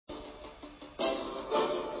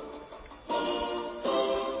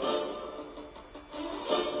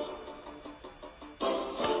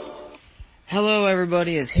Hello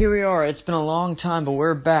everybody, as here we are. It's been a long time, but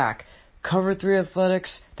we're back. Cover 3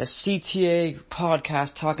 Athletics, the CTA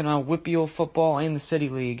podcast talking about WPIAL football and the City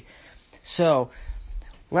League. So,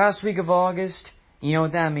 last week of August, you know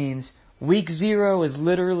what that means. Week 0 is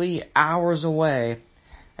literally hours away.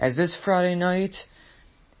 As this Friday night,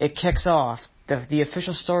 it kicks off the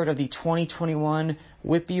official start of the 2021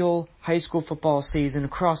 WPIAL high school football season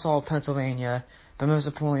across all of Pennsylvania, but most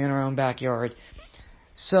importantly in our own backyard.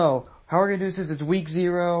 So, how we're going to do this is it's week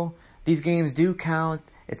 0. These games do count.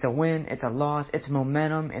 It's a win, it's a loss, it's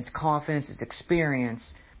momentum, it's confidence, it's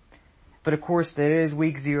experience. But of course, it is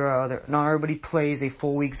week 0. Not everybody plays a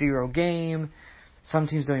full week 0 game. Some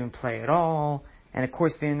teams don't even play at all. And of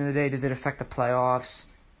course, at the end of the day, does it affect the playoffs?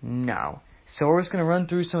 No. So we're just going to run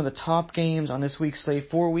through some of the top games on this week's slate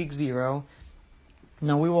for week 0.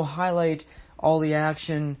 Now, we will highlight all the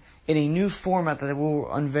action in a new format that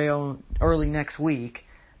we'll unveil early next week.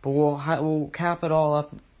 But we'll cap it all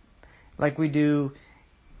up like we do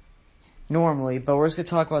normally. But we're just going to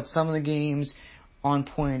talk about some of the games on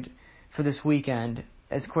point for this weekend.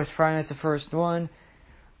 As of course, Friday night's the first one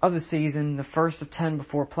of the season, the first of 10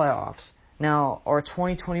 before playoffs. Now, our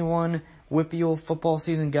 2021 WPIAL football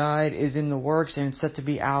season guide is in the works and it's set to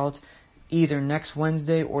be out either next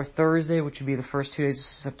Wednesday or Thursday, which would be the first 2 days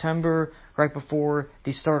of September, right before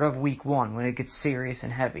the start of week 1, when it gets serious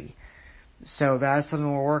and heavy. So that's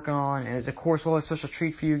something we're working on, and of course we'll have a special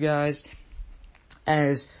treat for you guys,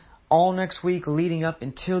 as all next week leading up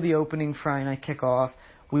until the opening Friday night kickoff,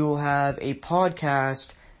 we will have a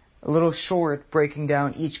podcast, a little short, breaking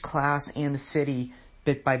down each class and the city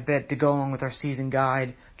bit by bit to go along with our season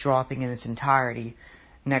guide, dropping in its entirety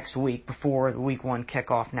next week before the week 1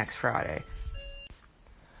 kickoff next Friday.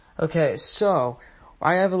 Okay, so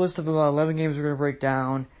I have a list of about 11 games we're going to break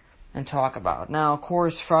down and talk about. Now, of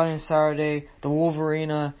course, Friday and Saturday, the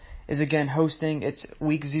Wolverina is again hosting its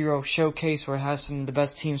Week 0 showcase where it has some of the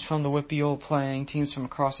best teams from the WPIAL playing, teams from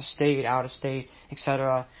across the state, out of state,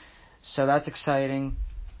 etc. So that's exciting.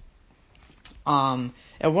 And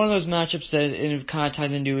one of those matchups that it kind of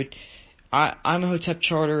ties into it, I'm a Hotep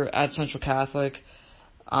charter at Central Catholic,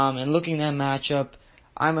 and looking at that matchup,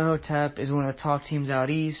 I'm a Hotep is one of the top teams out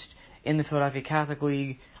east in the Philadelphia Catholic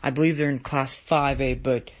League. I believe they're in Class 5A,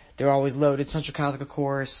 but they're always loaded. Central Catholic, of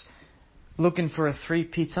course, looking for a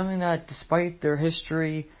three-peat, something that, despite their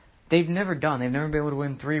history, they've never done. They've never been able to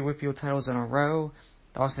win 3 WPIAL titles in a row.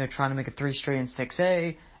 Also, they're trying to make it 3 straight in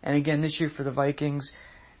 6A. And again, this year for the Vikings,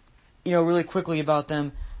 really quickly about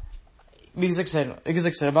them, because like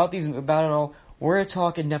I said, about it all, we're going to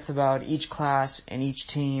talk in depth about each class and each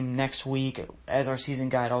team next week, as our season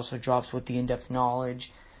guide also drops with the in-depth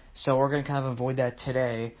knowledge. So we're going to kind of avoid that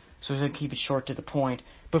today. So we're going to keep it short to the point.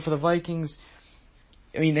 But for the Vikings,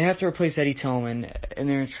 they have to replace Eddie Tillman in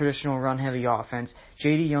their traditional run-heavy offense.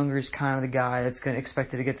 J.D. Younger is kind of the guy that's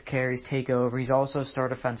expected to get the carries, take over. He's also a star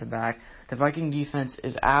defensive back. The Viking defense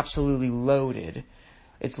is absolutely loaded.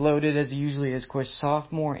 It's loaded as it usually is. Of course,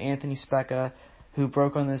 sophomore Anthony Specca, who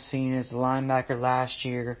broke on the scene as a linebacker last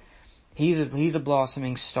year, he's a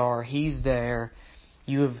blossoming star. He's there.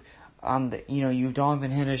 You have you have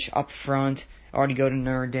Donovan Hinnish up front, already go to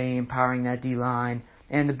Notre Dame, powering that D-line.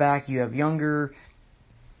 And in the back, you have Younger.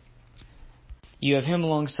 You have him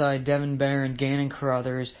alongside Devin Barron, Gannon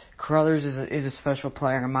Carruthers. Carruthers is a special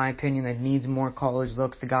player, in my opinion, that needs more college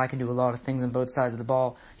looks. The guy can do a lot of things on both sides of the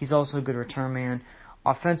ball. He's also a good return man.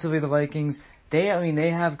 Offensively, the Vikings, they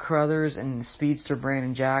have Carruthers and the speedster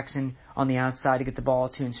Brandon Jackson on the outside to get the ball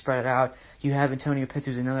to and spread it out. You have Antonio Pitts,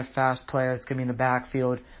 who's another fast player that's going to be in the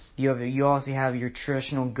backfield. You also have your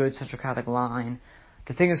traditional good Central Catholic line.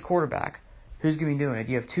 The thing is quarterback. Who's going to be doing it?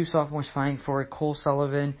 You have 2 sophomores fighting for it, Cole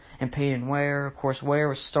Sullivan and Peyton Ware. Of course, Ware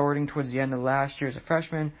was starting towards the end of last year as a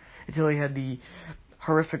freshman until he had the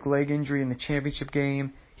horrific leg injury in the championship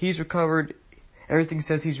game. He's recovered. Everything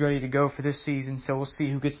says he's ready to go for this season, so we'll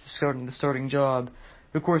see who gets the starting job.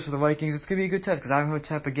 But of course, for the Vikings, it's going to be a good test because I'm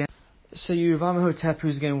Hotep again. So you have Hotep,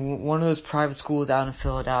 who's again one of those private schools out in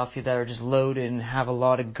Philadelphia that are just loaded and have a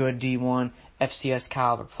lot of good D1 FCS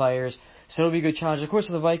caliber players. So it'll be a good challenge. Of course,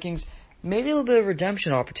 for the Vikings, maybe a little bit of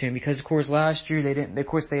redemption opportunity because, of course, last year they had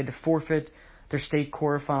to forfeit their state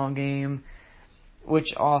quarterfinal game,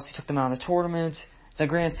 which also took them out of the tournament. So,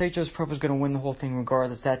 granted, St. Joe's Prep was going to win the whole thing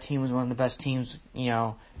regardless. That team was one of the best teams,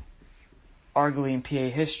 arguably in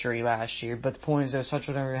PA history last year. But the point is that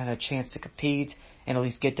Central never had a chance to compete and at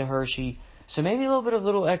least get to Hershey. So maybe a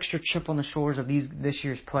little extra chip on the shoulders of this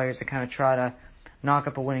year's players to kind of try to knock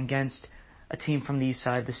up a win against a team from the east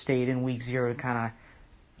side of the state in week 0 to kind of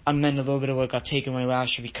amend a little bit of what got taken away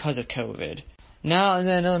last year because of COVID. Now, and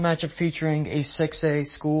then another matchup featuring a 6A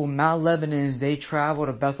school, Mount Lebanon's. They travel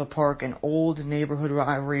to Bethel Park, and old neighborhood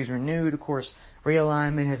rivalries renewed. Of course,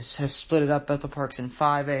 realignment has split it up. Bethel Park's in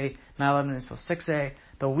 5A, Mount Lebanon is still 6A.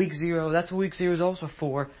 But week 0, that's what week 0 is also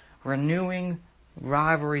for, renewing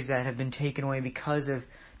rivalries that have been taken away because of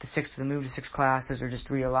the move to 6 classes, or just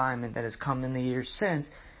realignment that has come in the years since.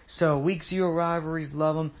 So week 0 rivalries,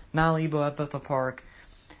 love them. Mount Lebo at Bethel Park.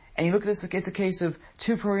 And you look at this, it's a case of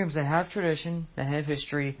two programs that have tradition, that have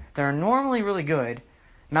history, that are normally really good.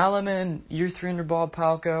 Mount Lebanon, year 3 under Bob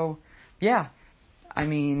Palco. Yeah, I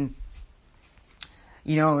mean,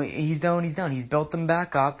 he's done what he's done. He's built them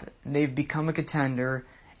back up. They've become a contender.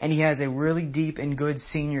 And he has a really deep and good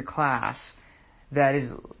senior class that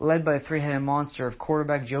is led by a 3-headed monster of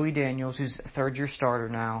quarterback Joey Daniels, who's a third-year starter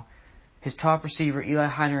now. His top receiver, Eli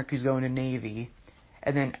Heinrich, who's going to Navy.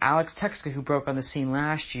 And then Alex Texka, who broke on the scene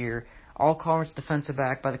last year, all-conference defensive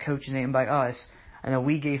back by the coaches named by us. And then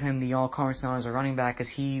we gave him the all-conference nod as a running back, as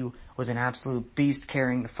he was an absolute beast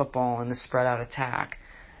carrying the football in the spread-out attack.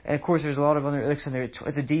 And, of course, there's a lot of other, it's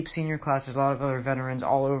a deep senior class. There's a lot of other veterans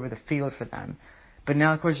all over the field for them. But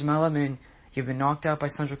now, of course, Mount Lebanon, you've been knocked out by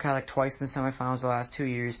Central Catholic twice in the semifinals the last 2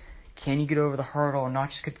 years. Can you get over the hurdle and not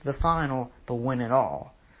just get to the final, but win it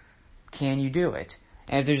all? Can you do it?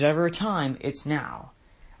 And if there's ever a time, it's now.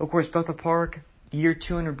 Of course, Bethel Park, year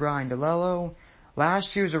 2 under Brian DeLello.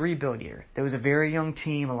 Last year was a rebuild year. There was a very young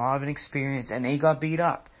team, a lot of inexperience, and they got beat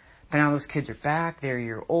up. But now those kids are back. They're a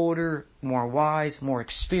year older, more wise, more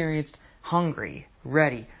experienced, hungry,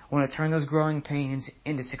 ready, want to turn those growing pains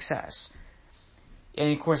into success.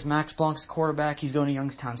 And, of course, Max Blanc's the quarterback. He's going to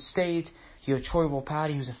Youngstown State. You have Troy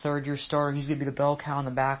Volpatti, who's a third-year starter. He's going to be the bell cow in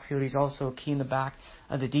the backfield. He's also a key in the back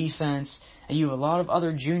of the defense. And you have a lot of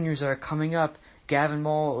other juniors that are coming up. Gavin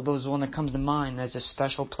Mull, those one that comes to mind as a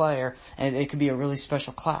special player, and it could be a really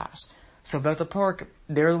special class. So Bethel Park,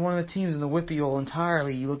 they're one of the teams in the WPIAL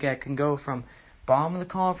entirely you look at can go from bottom of the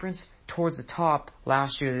conference towards the top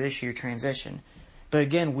last year to this year transition. But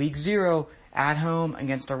again, week 0, at home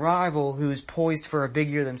against a rival who's poised for a big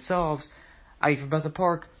year themselves, for Bethel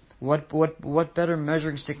Park, what better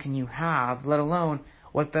measuring stick can you have, let alone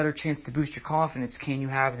what better chance to boost your confidence can you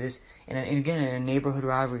have this, in a neighborhood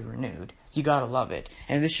rivalry renewed? You gotta love it.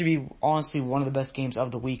 And this should be, honestly, one of the best games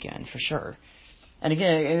of the weekend, for sure. And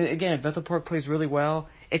again, if Bethel Park plays really well,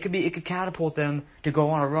 it could catapult them to go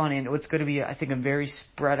on a run in what's going to be, I think, a very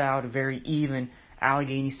spread out, very even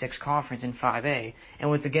Allegheny 6 conference in 5A. And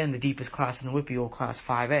once again, the deepest class in the WPIAL, class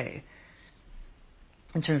 5A.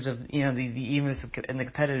 In terms of, the evenness and the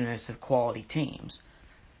competitiveness of quality teams.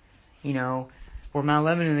 Where Mount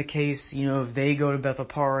Lebanon in the case, if they go to Bethel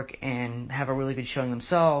Park and have a really good showing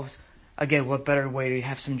themselves, again, what better way to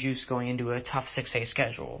have some juice going into a tough 6A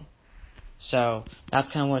schedule? So that's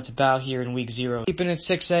kind of what it's about here in week 0. Keeping it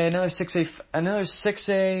 6A, another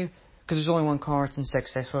 6A, because there's only one conference in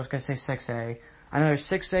 6A, so I was going to say 6A. Another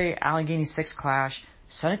 6A Allegheny 6 clash.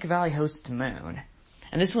 Seneca Valley hosts Moon.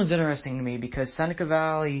 And this one's interesting to me because Seneca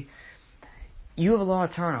Valley, you have a lot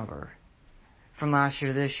of turnover from last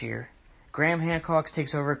year to this year. Graham Hancock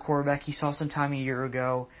takes over at quarterback. He saw some time a year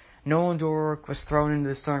ago. Nolan Dorick was thrown into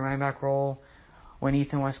the starting running back role when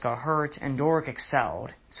Ethan West got hurt, and Dorick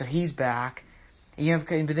excelled. So he's back. But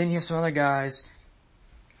then you have some other guys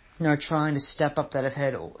trying to step up that have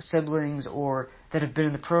had siblings or that have been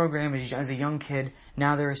in the program as a young kid.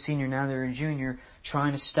 Now they're a senior, now they're a junior,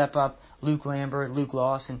 trying to step up. Luke Lambert, Luke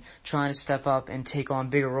Lawson, trying to step up and take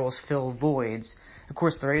on bigger roles, fill voids. Of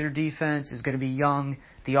course, the Raider defense is going to be young.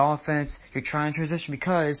 The offense, you're trying to transition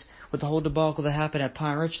because with the whole debacle that happened at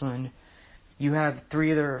Pine Richland, you have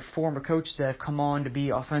 3 other former coaches that have come on to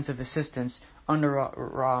be offensive assistants under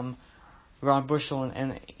Ron Bushell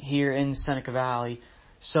and here in Seneca Valley.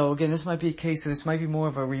 So again, this might be a case of this might be more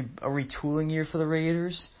of a retooling year for the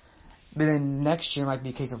Raiders, but then next year might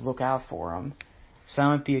be a case of look out for them. So that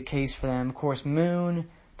might be a case for them. Of course, Moon,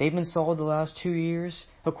 they've been solid the last 2 years.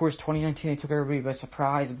 Of course, 2019 they took everybody by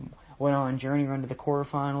surprise, went on a journey run to the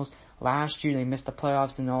quarterfinals. Last year they missed the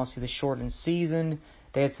playoffs and also the shortened season.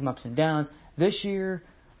 They had some ups and downs. This year,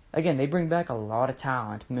 again, they bring back a lot of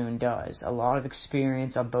talent, Moon does. A lot of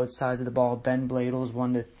experience on both sides of the ball. Ben Bladel is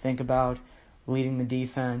one to think about, leading the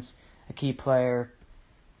defense, a key player.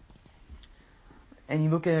 And you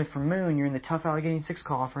look at it for Moon, you're in the tough Allegheny 6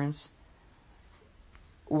 conference.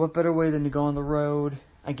 What better way than to go on the road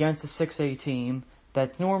against a 6A team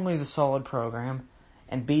that normally is a solid program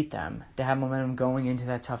and beat them to have momentum going into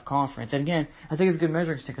that tough conference. And again, I think it's a good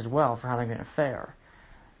measuring stick as well for how they're going to fare.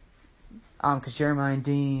 Because Jeremiah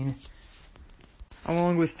Dean,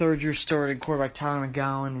 Along with third-year starting quarterback Tyler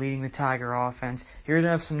McGowan leading the Tiger offense, you're going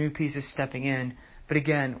to have some new pieces stepping in. But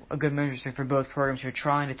again, a good measure stick for both programs who are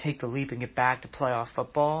trying to take the leap and get back to playoff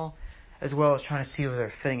football, as well as trying to see where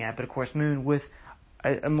they're fitting at. But of course, Moon with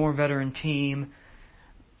a more veteran team,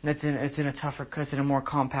 it's in a more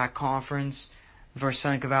compact conference versus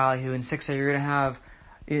Seneca Valley, who in 6A you're going to have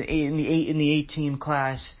in the 8-team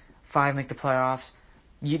class, 5 make the playoffs.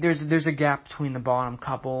 There's a gap between the bottom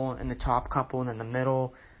couple and the top couple and then the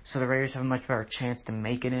middle, so the Raiders have a much better chance to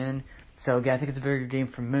make it in. So again, I think it's a very good game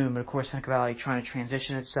for Moon, but of course Seneca Valley trying to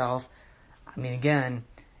transition itself. I mean, again,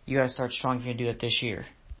 you got to start strong if you're going to do that this year.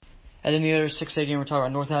 And then the other 6A game we're talking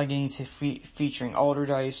about, North Allegheny featuring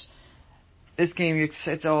Alderdice. This game,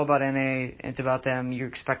 it's all about NA. It's about them. You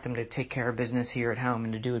expect them to take care of business here at home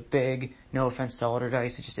and to do it big. No offense to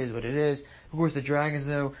Alderdice, it just is what it is. Of course, the Dragons,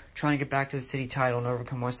 though, trying to get back to the city title and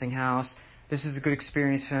overcome Westinghouse. This is a good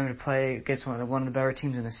experience for them to play against one of the better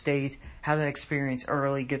teams in the state. Have that experience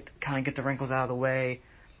early, get the wrinkles out of the way,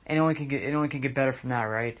 and it only can get better from that,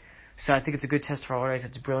 right? So I think it's a good test for Alderdice.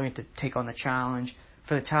 It's brilliant to take on the challenge.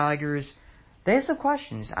 For the Tigers, they have some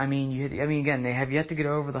questions. I mean, again, they have yet to get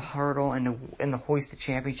over the hurdle and the hoist the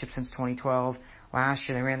championship since 2012. Last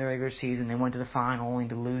year, they ran the regular season. They went to the final only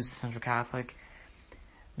to lose to Central Catholic.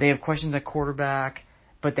 They have questions at quarterback,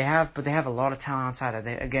 but they have a lot of talent outside of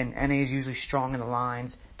that. Again, NA is usually strong in the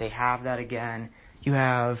lines. They have that again. You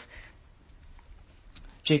have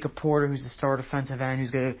Jacob Porter, who's the star defensive end,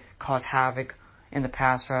 who's going to cause havoc in the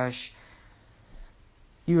pass rush.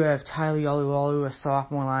 You have Tyler Alualu, a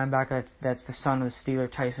sophomore linebacker that's the son of the Steeler,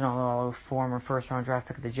 Tyson Alualu, former first-round draft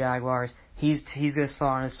pick of the Jaguars. He's going to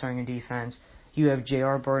slot on his starting defense. You have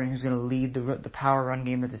J.R. Burton, who's going to lead the power run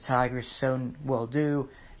game that the Tigers so well do.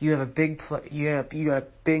 You have a big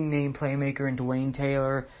name playmaker in Dwayne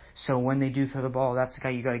Taylor. So when they do throw the ball, that's the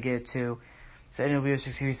guy you got to get it to. So it'll be a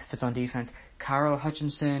series that fits on defense. Cairo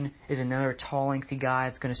Hutchinson is another tall, lengthy guy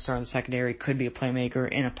that's going to start in the secondary. Could be a playmaker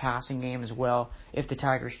in a passing game as well if the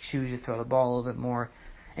Tigers choose to throw the ball a little bit more.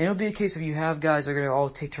 And it'll be a case of you have guys that are going to all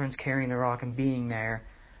take turns carrying the rock and being there,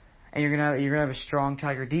 and you're going to have a strong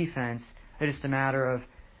Tiger defense. It's just a matter of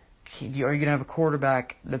are you going to have a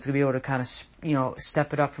quarterback that's going to be able to kind of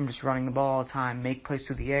step it up from just running the ball all the time, make plays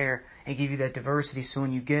through the air, and give you that diversity. So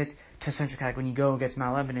when you get to Central Catholic, when you go against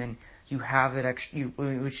Mount Lebanon, you have that extra,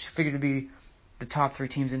 which is figured to be the top 3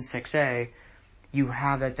 teams in 6A. You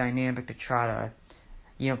have that dynamic to try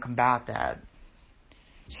to, combat that.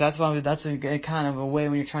 So that's a kind of a way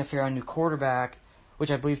when you're trying to figure out a new quarterback, which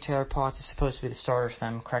I believe Taylor Potts is supposed to be the starter for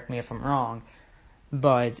them. Correct me if I'm wrong,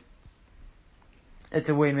 but it's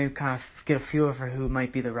a way to maybe kind of get a feel for who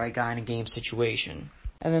might be the right guy in a game situation.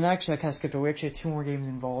 And then actually, I kind of skipped over. We actually had 2 more games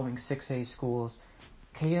involving 6A schools.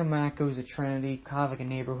 K.M. Mack goes to Trinity, kind of like a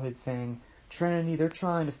neighborhood thing. Trinity, they're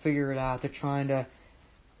trying to figure it out. They're trying to,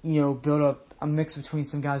 build up a mix between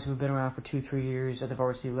some guys who have been around for 2-3 years at the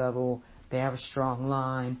varsity level. They have a strong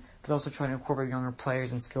line. They're also trying to incorporate younger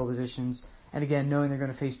players in skill positions. And again, knowing they're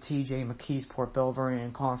going to face T.J. McKee's Port Belvernon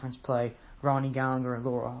in conference play, Ronnie Gallagher and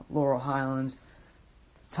Laurel Highlands.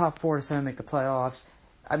 Top 4 to 7 make the playoffs.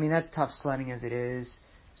 I mean, that's tough sledding as it is.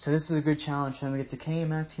 So this is a good challenge for them against a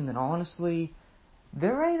KMAC team that honestly,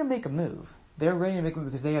 they're ready to make a move. They're ready to make a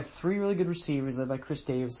move because they have 3 really good receivers led by Chris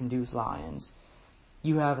Davis and Deuce Lyons.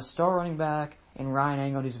 You have a star running back in Ryan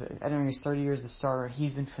Angle, who's entering his 30 years as a starter.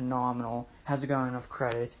 He's been phenomenal. Hasn't gotten enough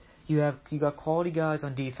credit. You got quality guys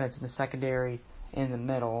on defense in the secondary and in the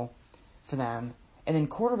middle for them. And then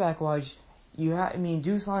quarterback-wise,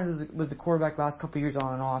 Deuce Lyons was the quarterback last couple of years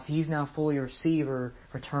on and off. He's now fully a receiver,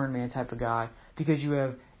 return man type of guy because you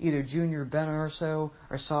have either junior Ben Urso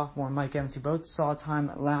or sophomore Mike Evans, who both saw time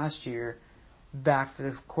last year back for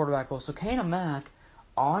the quarterback role. So Kana Mack,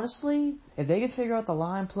 honestly, if they could figure out the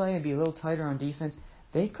line play and be a little tighter on defense,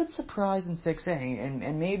 they could surprise in 6A.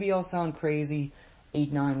 And maybe I'll sound crazy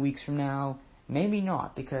 8-9 weeks from now. Maybe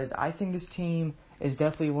not, because I think this team is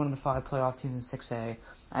definitely one of the 5 playoff teams in 6A.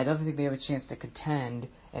 I definitely think they have a chance to contend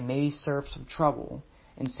and maybe stir up some trouble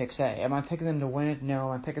in 6A. Am I picking them to win it?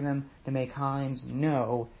 No. Am I picking them to make Hines?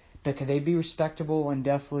 No. But could they be respectable and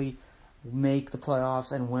definitely make the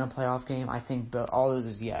playoffs and win a playoff game? I think all those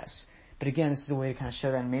is yes. But again, this is a way to kind of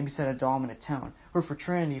show that and maybe set a dominant tone. Or for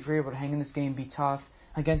Trinity, if you're able to hang in this game, be tough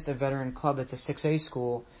against a veteran club that's a 6A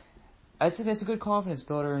school, I'd say that's a good confidence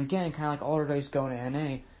builder. And again, kind of like Alderdice going to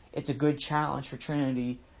NA, it's a good challenge for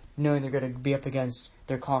Trinity, knowing they're going to be up against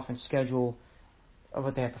their conference schedule of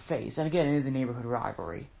what they have to face. And again, it is a neighborhood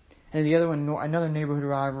rivalry. And the other one, another neighborhood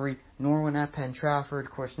rivalry, Norwin at Penn Trafford.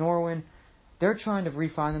 Of course, Norwin, they're trying to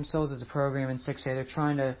refine themselves as a program in 6A. They're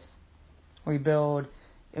trying to rebuild,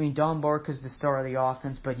 Don Barca's the star of the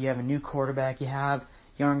offense, but you have a new quarterback. You have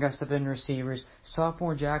young guys step in receivers.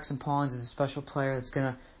 Sophomore Jackson Pons is a special player that's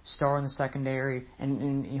going to star in the secondary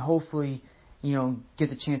and hopefully, get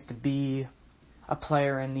the chance to be a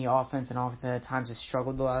player in the offense. And offense at times has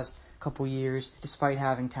struggled the last couple years despite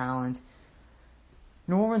having talent.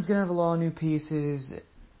 Norman's going to have a lot of new pieces.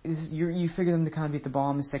 You figure them to kind of be at the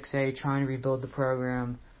bottom of 6A, trying to rebuild the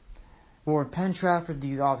program. Or Penn Trafford,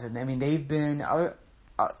 these opposite. They've been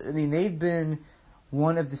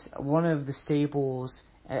one of the staples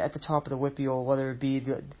at the top of the WPIAL, whether it be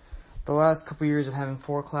the last couple of years of having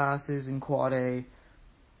 4 classes in Quad A,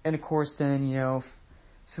 and of course then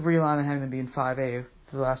realignment having them be in 5A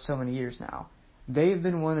for the last so many years now. They've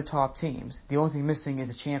been one of the top teams. The only thing missing is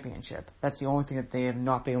a championship. That's the only thing that they have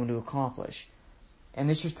not been able to accomplish. And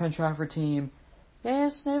this year's Penn Trafford team,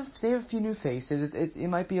 yes, they have a few new faces. It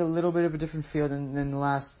might be a little bit of a different feel than the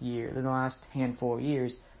last handful of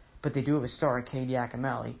years, but they do have a star in Cade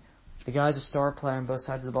Yakimelli. The guy's a star player on both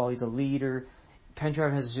sides of the ball. He's a leader. Penn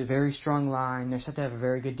Trafford has a very strong line. They're set to have a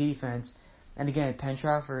very good defense. And again, Penn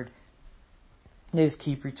Trafford, they just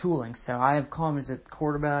keep retooling. So I have confidence that the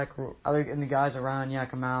quarterback and the guys around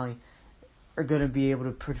Yakimelli are going to be able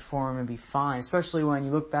to perform and be fine, especially when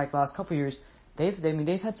you look back the last couple of years.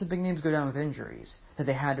 They've had some big names go down with injuries that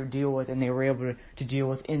they had to deal with, and they were able to deal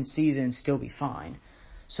with in season and still be fine.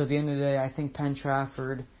 So at the end of the day, I think Penn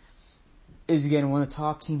Trafford is again one of the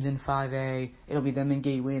top teams in 5A. It'll be them and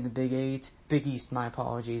Gateway in the Big East, my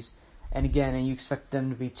apologies. And you expect them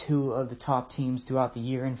to be 2 of the top teams throughout the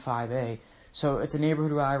year in 5A. So it's a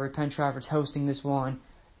neighborhood rivalry. Penn Trafford's hosting this one.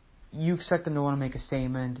 You expect them to want to make a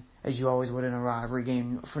statement, as you always would in a rivalry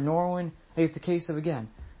game. For Norwin, it's a case of, again,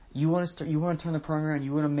 you want to turn the program around,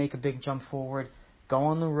 you want to make a big jump forward, go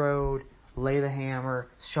on the road, lay the hammer,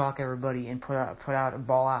 shock everybody, and put out a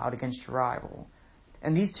ball out against your rival.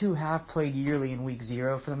 And these two have played yearly in week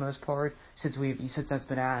 0 for the most part since that's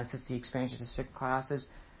been added, since the expansion to 6 classes.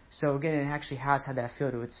 So again, it actually has had that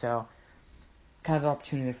feel to it. So kind of an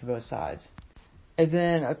opportunity for both sides. And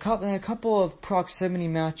then a couple of proximity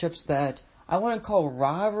matchups that I wouldn't call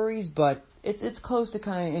rivalries, but it's close to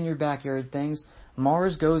kind of in your backyard things.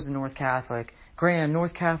 Mars goes to North Catholic. Granted,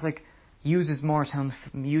 North Catholic uses Mars home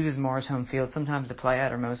field sometimes to play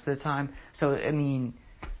at, or most of the time. So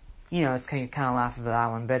it's kind of laughing at that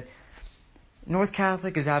one. But North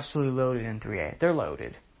Catholic is absolutely loaded in 3A. They're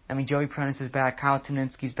loaded. Joey Prentice is back. Kyle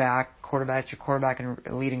Taninsky's back. Quarterback's your quarterback and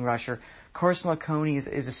leading rusher. Carson Laconey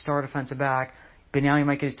is a star defensive back, but now he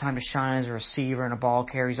might get his time to shine as a receiver and a ball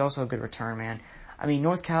carrier. He's also a good return man.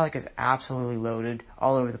 North Catholic is absolutely loaded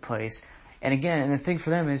all over the place. And again, the thing for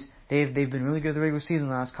them is they've been really good in the regular season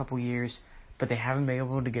the last couple of years, but they haven't been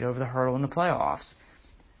able to get over the hurdle in the playoffs.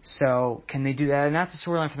 So can they do that? And that's the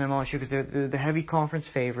storyline for them all year because they're the heavy conference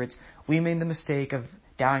favorites. We made the mistake of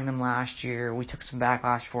doubting them last year. We took some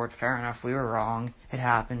backlash for it. Fair enough. We were wrong. It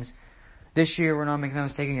happens. This year, we're not making that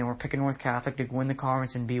mistake again. We're picking North Catholic to win the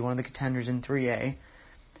conference and be one of the contenders in 3A.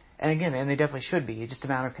 And again, they definitely should be. It's just a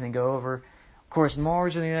matter of can they go over. Of course,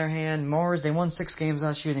 Mars, on the other hand, they won 6 games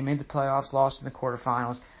last year. They made the playoffs, lost in the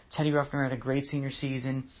quarterfinals. Teddy Ruffner had a great senior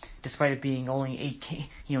season, despite it being only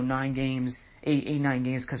 9 games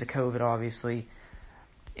because of COVID, obviously.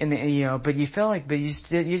 But you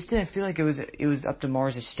just didn't feel like it was up to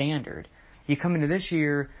Mars' standard. You come into this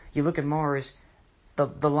year, you look at Mars,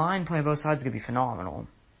 the line play on both sides is going to be phenomenal,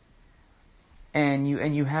 and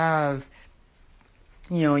you have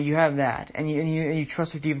that, and you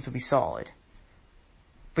trust your defense will be solid.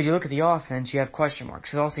 But you look at the offense, you have question marks.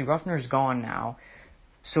 Because obviously Ruffner's gone now.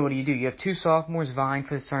 So what do? You have 2 sophomores vying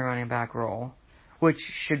for the starting running back role, which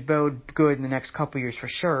should bode good in the next couple of years for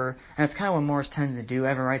sure. And that's kind of what Morris tends to do.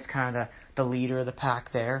 Evan Wright's kind of the leader of the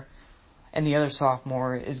pack there. And the other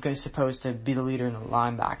sophomore is supposed to be the leader in the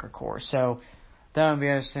linebacker core. So that would be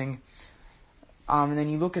interesting. And then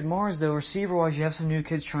you look at Mars, though, receiver-wise, you have some new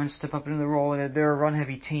kids trying to step up into the role. They're a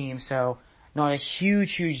run-heavy team, so not a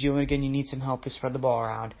huge deal. And again, you need some help to spread the ball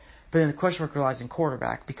around. But then the question mark relies on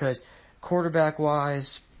quarterback, because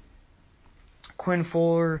quarterback-wise, Quinn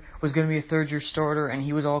Fuller was going to be a third-year starter, and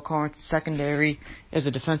he was all-conference secondary as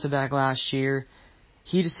a defensive back last year.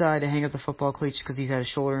 He decided to hang up the football cleats because he's had a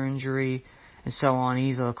shoulder injury and so on.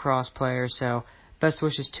 He's a lacrosse player, so best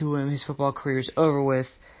wishes to him. His football career is over with.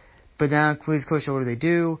 But now, please, coach, what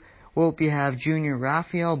do? Well, you have junior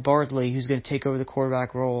Raphael Bartley, who's going to take over the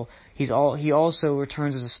quarterback role. He also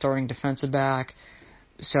returns as a starting defensive back.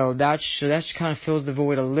 So that kind of fills the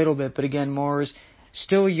void a little bit. But again, Mars,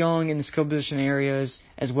 Still young in the skill position areas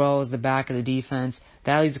as well as the back of the defense.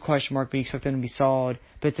 That leaves a question mark, but you expect them to be solid.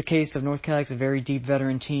 But it's a case of North Carolina's a very deep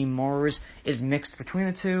veteran team. Mars is mixed between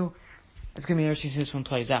the two. It's going to be interesting to see how this one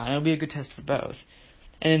plays out. And it'll be a good test for both.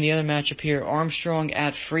 And then the other matchup here, Armstrong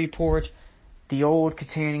at Freeport. The old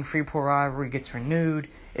Katanning-Freeport rivalry gets renewed.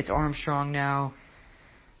 It's Armstrong now.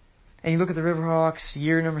 And you look at the Riverhawks,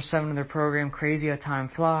 year number 7 of their program. Crazy how time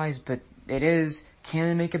flies, but it is. Can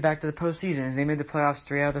they make it back to the postseason? As they made the playoffs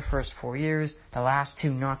 3 out of their first 4 years. The last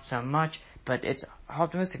 2, not so much. But it's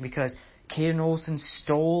optimistic because Caden Olson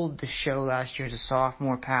stole the show last year as a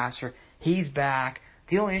sophomore passer. He's back.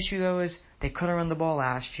 The only issue, though, is they couldn't run the ball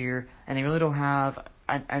last year, and they really don't have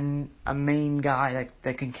a main guy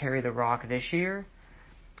that can carry the rock this year,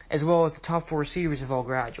 as well as the top 4 receivers have all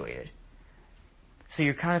graduated. So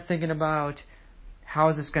you're kind of thinking about how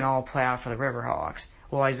is this going to all play out for the Riverhawks.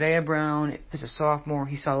 Well, Isaiah Brown is a sophomore.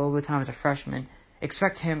 He saw a little bit of time as a freshman.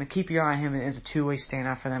 Expect him, keep your eye on him as a two-way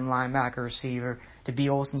standout for them, linebacker, receiver, to be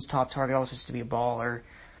Olsen's top target, also just to be a baller.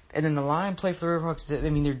 And then the line play for the Riverhawks, I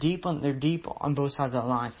mean, they're deep on both sides of the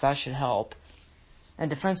line, so that should help. And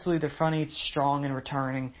defensively, their front eight's strong and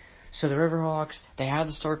returning. So the Riverhawks, they have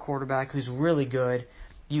the star quarterback who's really good.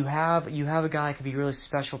 You have a guy who could be a really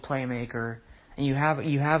special playmaker, and you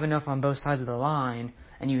have enough on both sides of the line,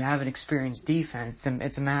 and you have an experienced defense.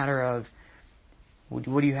 It's a matter of what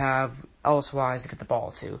do you have elsewise to get the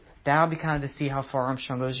ball to. That'll be kind of to see how far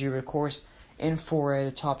Armstrong goes. You, of course, in 4A,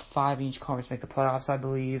 the top 5 in each conference make the playoffs, I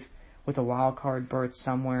believe, with a wild card berth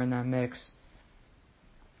somewhere in that mix.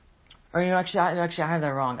 Or, actually, I have that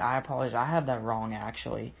wrong. I apologize. I have that wrong,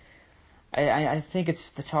 actually. I think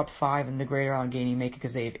it's the top 5 in the Greater Allegheny make it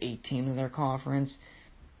because they have 8 teams in their conference.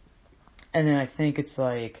 And then I think it's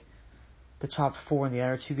like the top 4 in the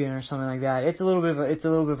other 2 games or something like that. It's a little bit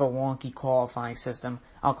of a wonky qualifying system.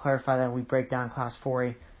 I'll clarify that when we break down Class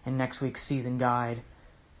 4A in next week's season guide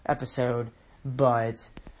episode. But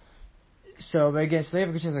again, so they have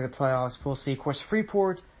a good chance at the playoffs. We'll see. Of course,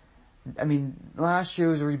 Freeport, I mean, last year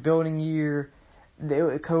was a rebuilding year.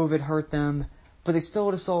 COVID hurt them, but they still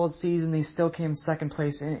had a solid season. They still came second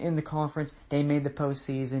place in the conference. They made the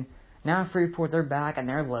postseason. Now Freeport, they're back and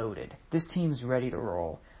they're loaded. This team's ready to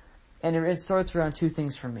roll. And it starts around 2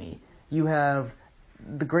 things for me. You have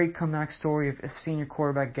the great comeback story of senior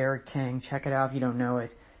quarterback Garrett King. Check it out if you don't know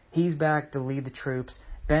it. He's back to lead the troops.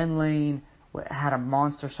 Ben Lane had a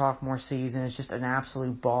monster sophomore season. Is just an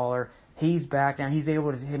absolute baller. He's back now. He's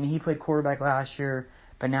able to. I mean, he played quarterback last year,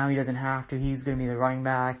 but now he doesn't have to. He's going to be the running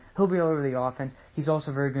back. He'll be all over the offense. He's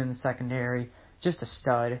also very good in the secondary. Just a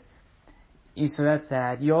stud. So that's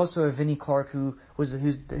that. You also have Vinnie Clark, who's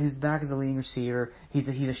back as the leading receiver. He's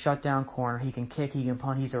a shutdown corner. He can kick. He can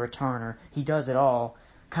punt. He's a returner. He does it all.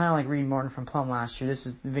 Kind of like Reed Martin from Plum last year. This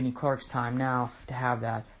is Vinnie Clark's time now to have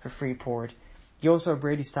that for Freeport. You also have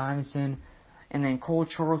Brady Stevenson, and then Cole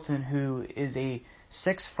Charlton, who is a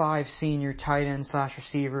 6'5" senior tight end /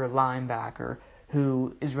 receiver linebacker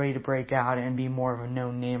who is ready to break out and be more of a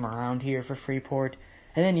known name around here for Freeport.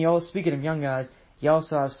 And then speaking of young guys, you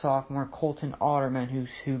also have sophomore Colton Otterman,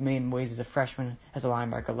 who made waves as a freshman as a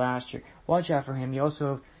linebacker last year. Watch out for him. You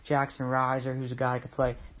also have Jackson Reiser, who's a guy who could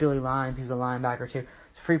play. Billy Lyons, who's a linebacker too.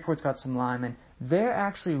 So Freeport's got some linemen. They're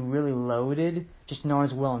actually really loaded, just not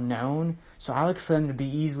as well known. So I look for them to be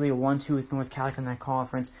easily a 1-2 with North Carolina in that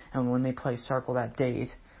conference, and when they play, circle that date.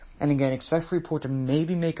 And again, expect Freeport to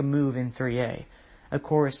maybe make a move in 3A. Of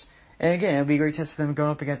course, and again, it'll be a great test for them going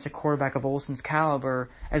up against a quarterback of Olsen's caliber,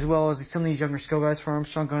 as well as some of these younger skill guys for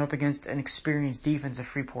Armstrong going up against an experienced defense that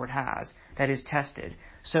Freeport has that is tested.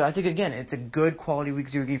 So I think, again, it's a good quality week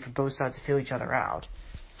 0 game for both sides to feel each other out.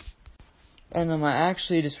 And I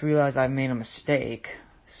actually just realized I made a mistake.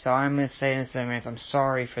 So I'm going to say in 7 minutes, I'm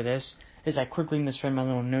sorry for this, as I quickly misread my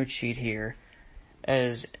little note sheet here.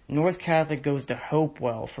 As North Catholic goes to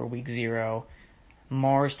Hopewell for week 0,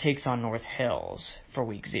 Mars takes on North Hills for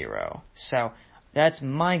week 0. So that's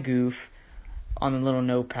my goof on the little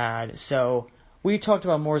notepad. So we talked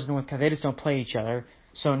about Mars and North Catholic. They just don't play each other.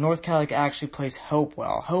 So North Catholic actually plays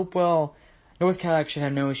Hopewell. North Catholic should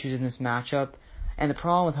have no issues in this matchup. And the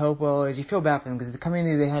problem with Hopewell is you feel bad for them because coming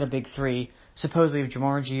in, they had a big 3, supposedly of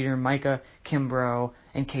Jamar Jeter, Micah Kimbrough,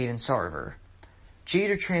 and Caden Sarver.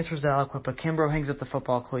 Jeter transfers to Aliquippa, but Kimbrough hangs up the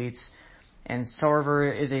football cleats. And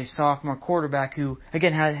Sarver is a sophomore quarterback who,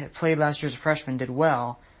 again, had played last year as a freshman, did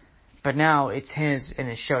well, but now it's his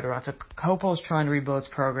show to run. So Hopewell's trying to rebuild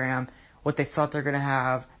its program. What they thought they're going to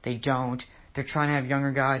have, they don't. They're trying to have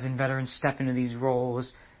younger guys and veterans step into these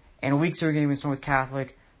roles. And a week 0 game against North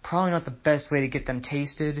Catholic, probably not the best way to get them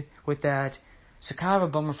tasted with that. So kind of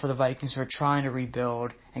a bummer for the Vikings who are trying to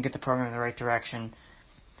rebuild and get the program in the right direction.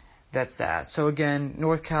 That's that. So again,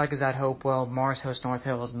 North Cal is at Hopewell. Mars hosts North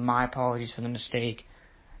Hills. My apologies for the mistake.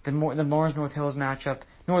 The Mars North Hills matchup.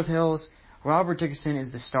 North Hills, Robert Dickerson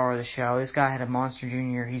is the star of the show. This guy had a monster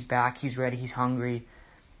junior. He's back. He's ready. He's hungry.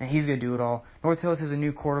 And he's going to do it all. North Hills has a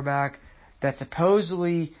new quarterback that's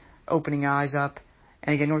supposedly opening eyes up.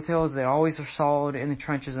 And again, North Hills, they always are solid in the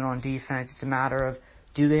trenches and on defense. It's a matter of,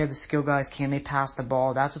 do they have the skill guys? Can they pass the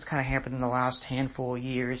ball? That's what's kind of happened in the last handful of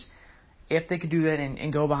years. If they could do that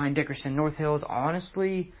and go behind Dickerson, North Hills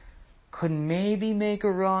honestly could maybe make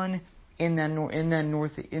a run in that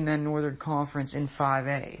Northern Conference in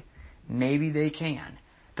 5A. Maybe they can.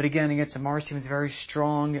 But again, against a Mars team that's very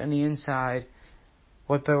strong on the inside,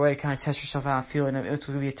 what better way to kind of test yourself out and feel it? It's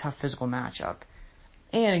going to be a tough physical matchup.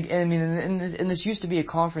 And I mean, and this used to be a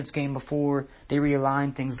conference game before they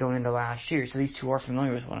realigned things going into last year. So these two are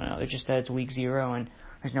familiar with one another. Just that it's week 0 and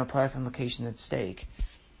there's no playoff implications at stake.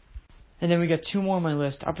 And then we got two more on my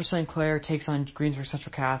list. Upper St. Clair takes on Greensburg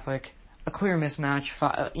Central Catholic. A clear mismatch.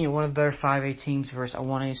 One of the better 5A teams versus a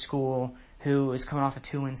 1A school who is coming off a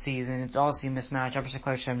 2-win season. It's obviously a mismatch. Upper St.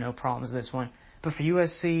 Clair should have no problems with this one. But for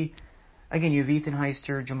USC, again, you have Ethan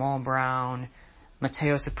Heister, Jamal Brown,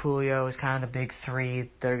 Mateo Sapulio is kind of the big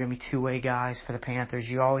three. They're going to be two-way guys for the Panthers.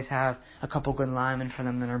 You always have a couple good linemen for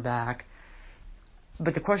them that are back.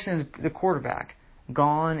 But the question is the quarterback.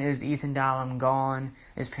 Gone is Ethan Dallum. Gone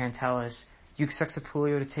is Pantelis. You expect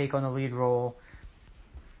Sapulio to take on the lead role.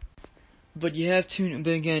 But you have and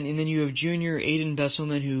then you have junior Aiden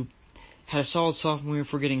Besselman, who had a solid sophomore year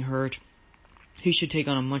before getting hurt. He should take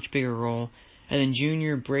on a much bigger role. And then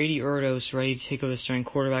junior Brady Erdos ready to take over the starting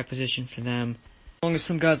quarterback position for them. Along with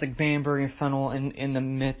some guys like Bamberg and Fennel in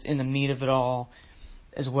the meat of it all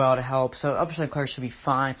as well to help. So Upper St. Clair should be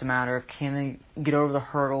fine. It's a matter of can they get over the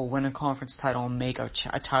hurdle, win a conference title, and make a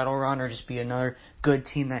title run, or just be another good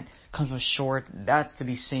team that comes up short. That's to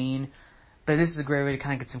be seen. But this is a great way to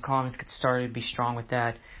kind of get some confidence, get started, be strong with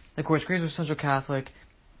that. Of course, Greensburg Central Catholic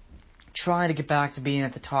trying to get back to being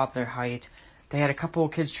at the top of their height. They had a couple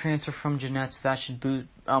of kids transfer from Jeanette, so that should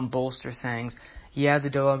bolster things. You have the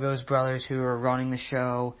Dolagos brothers who are running the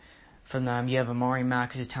show from them. You have Amari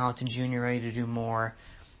Mack, who's a talented junior, ready to do more.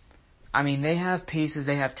 I mean, they have pieces,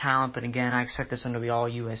 they have talent, but again, I expect this one to be all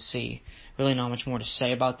USC. Really not much more to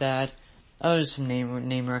say about that. Just some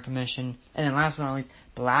name recognition. And then last but not least,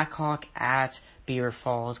 Blackhawk at Beaver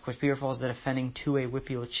Falls. Of course, Beaver Falls are the defending 2A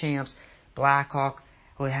WPIAL champs. Blackhawk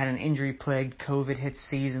had an injury-plagued COVID-hit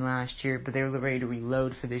season last year, but they were ready to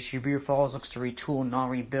reload for this year. Beaver Falls looks to retool, not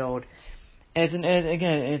rebuild. And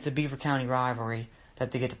it's a Beaver County rivalry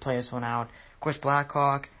that they get to play this one out. Of course,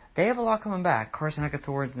 Blackhawk, they have a lot coming back. Carson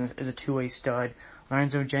Heckathorne is a 2A stud.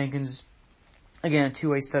 Lorenzo Jenkins, again, a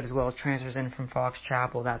 2A stud as well. Transfers in from Fox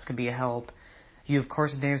Chapel. That's going to be a help. You have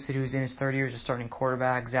Carson Davidson, who's in his third year as a starting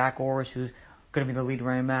quarterback. Zach Orrs, who's going to be the lead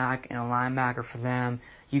running back and a linebacker for them.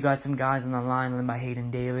 You got some guys on the line led by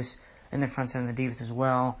Hayden Davis in the front side of the defense as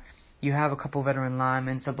well. You have a couple veteran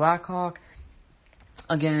linemen. So Blackhawk,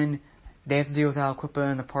 again, they have to deal with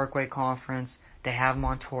Aliquippa in the Parkway Conference. They have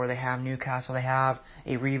Montour. They have Newcastle. They have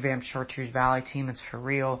a revamped Chartiers Valley team that's for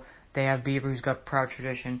real. They have Beaver, who's got proud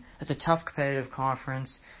tradition. It's a tough competitive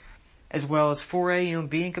conference. As well as 4A,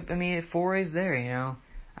 4A's there,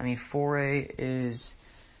 4A is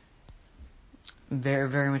very,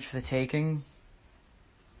 very much for the taking.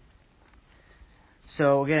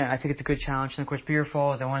 So, again, I think it's a good challenge. And, of course, Beaver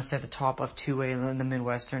Falls, I want to stay at the top of 2A in the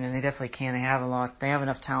Midwestern, and they definitely can. They have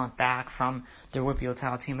enough talent back from their WPIAL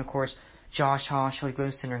talent team. Of course, Josh Haw, Shelly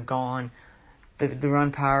Gliston are gone. The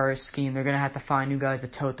run power scheme, they're going to have to find new guys to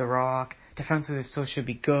tote the rock. Defensively, they still should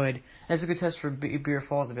be good. And it's a good test for Beaver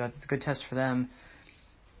Falls, to be honest. It's a good test for them.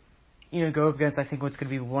 Go up against, I think, what's going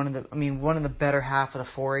to be one of the better half of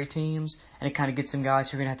the 4A teams, and it kind of gets some guys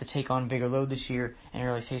who are going to have to take on a bigger load this year and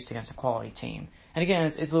really taste against a quality team. And again,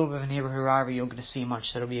 it's a little bit of a neighborhood rivalry. You don't get to see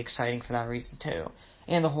much, so it'll be exciting for that reason too.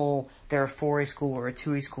 And they're a 4A school or a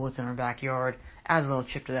 2A school that's in our backyard, adds a little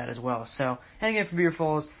chip to that as well. So, and again, for Beaver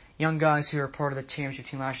Falls, young guys who are part of the championship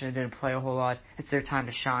team last year that didn't play a whole lot, it's their time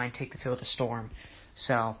to shine, take the field to storm.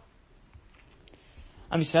 So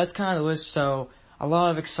that's kind of the list. So, a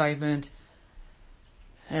lot of excitement,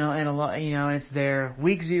 and a lot, and it's there.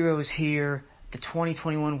 Week 0 is here. The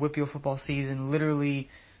 2021 WPIAL football season, literally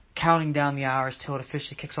counting down the hours till it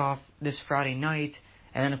officially kicks off this Friday night.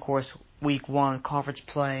 And then, of course, week 1, conference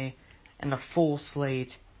play, and the full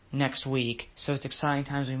slate next week. So it's exciting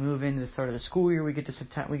times. We move into the start of the school year. We get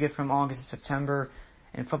from August to September,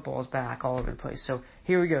 and football is back all over the place. So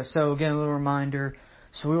here we go. So again, a little reminder.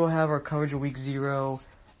 So we will have our coverage of week 0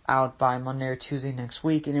 out by Monday or Tuesday next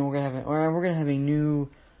week, and then we're gonna have a new,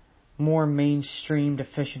 more mainstreamed,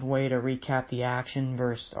 efficient way to recap the action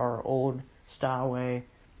versus our old style way.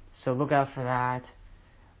 So look out for that.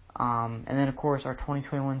 And then, of course, our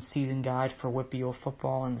 2021 season guide for WPIAL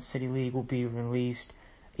football and the City League will be released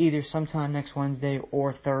either sometime next Wednesday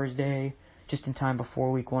or Thursday, just in time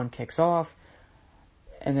before Week 1 kicks off.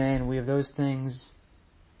 And then we have those things,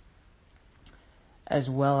 as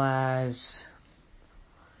well as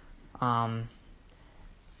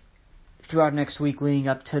throughout next week leading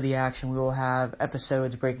up to the action, we will have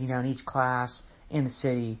episodes breaking down each class in the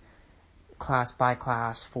city, class by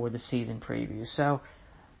class, for the season preview. So,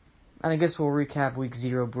 and I guess we'll recap Week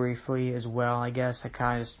 0 briefly as well. I guess I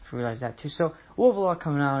kind of just realized that too. So we'll have a lot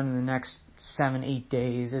coming out in the next 7-8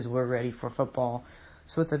 days as we're ready for football.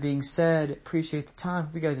 So with that being said, appreciate the time.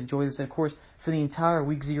 Hope you guys enjoy this. And of course, for the entire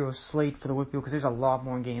Week 0 slate for the WPIAL, because there's a lot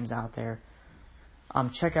more games out there.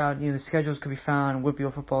 Check out, the schedules could be found in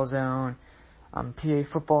WPIAL Football Zone, PA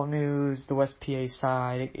Football News, the West PA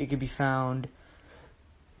side. It could be found,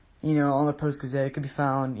 on the Post Gazette. It could be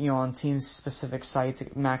found, on team-specific sites,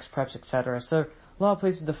 Max Preps, etc. So a lot of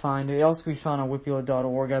places to find it. It also can be found on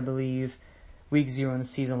WPIAL.org, I believe. Week 0 in the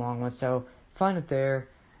season long one. So find it there.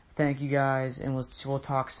 Thank you guys, and we'll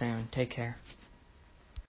talk soon. Take care.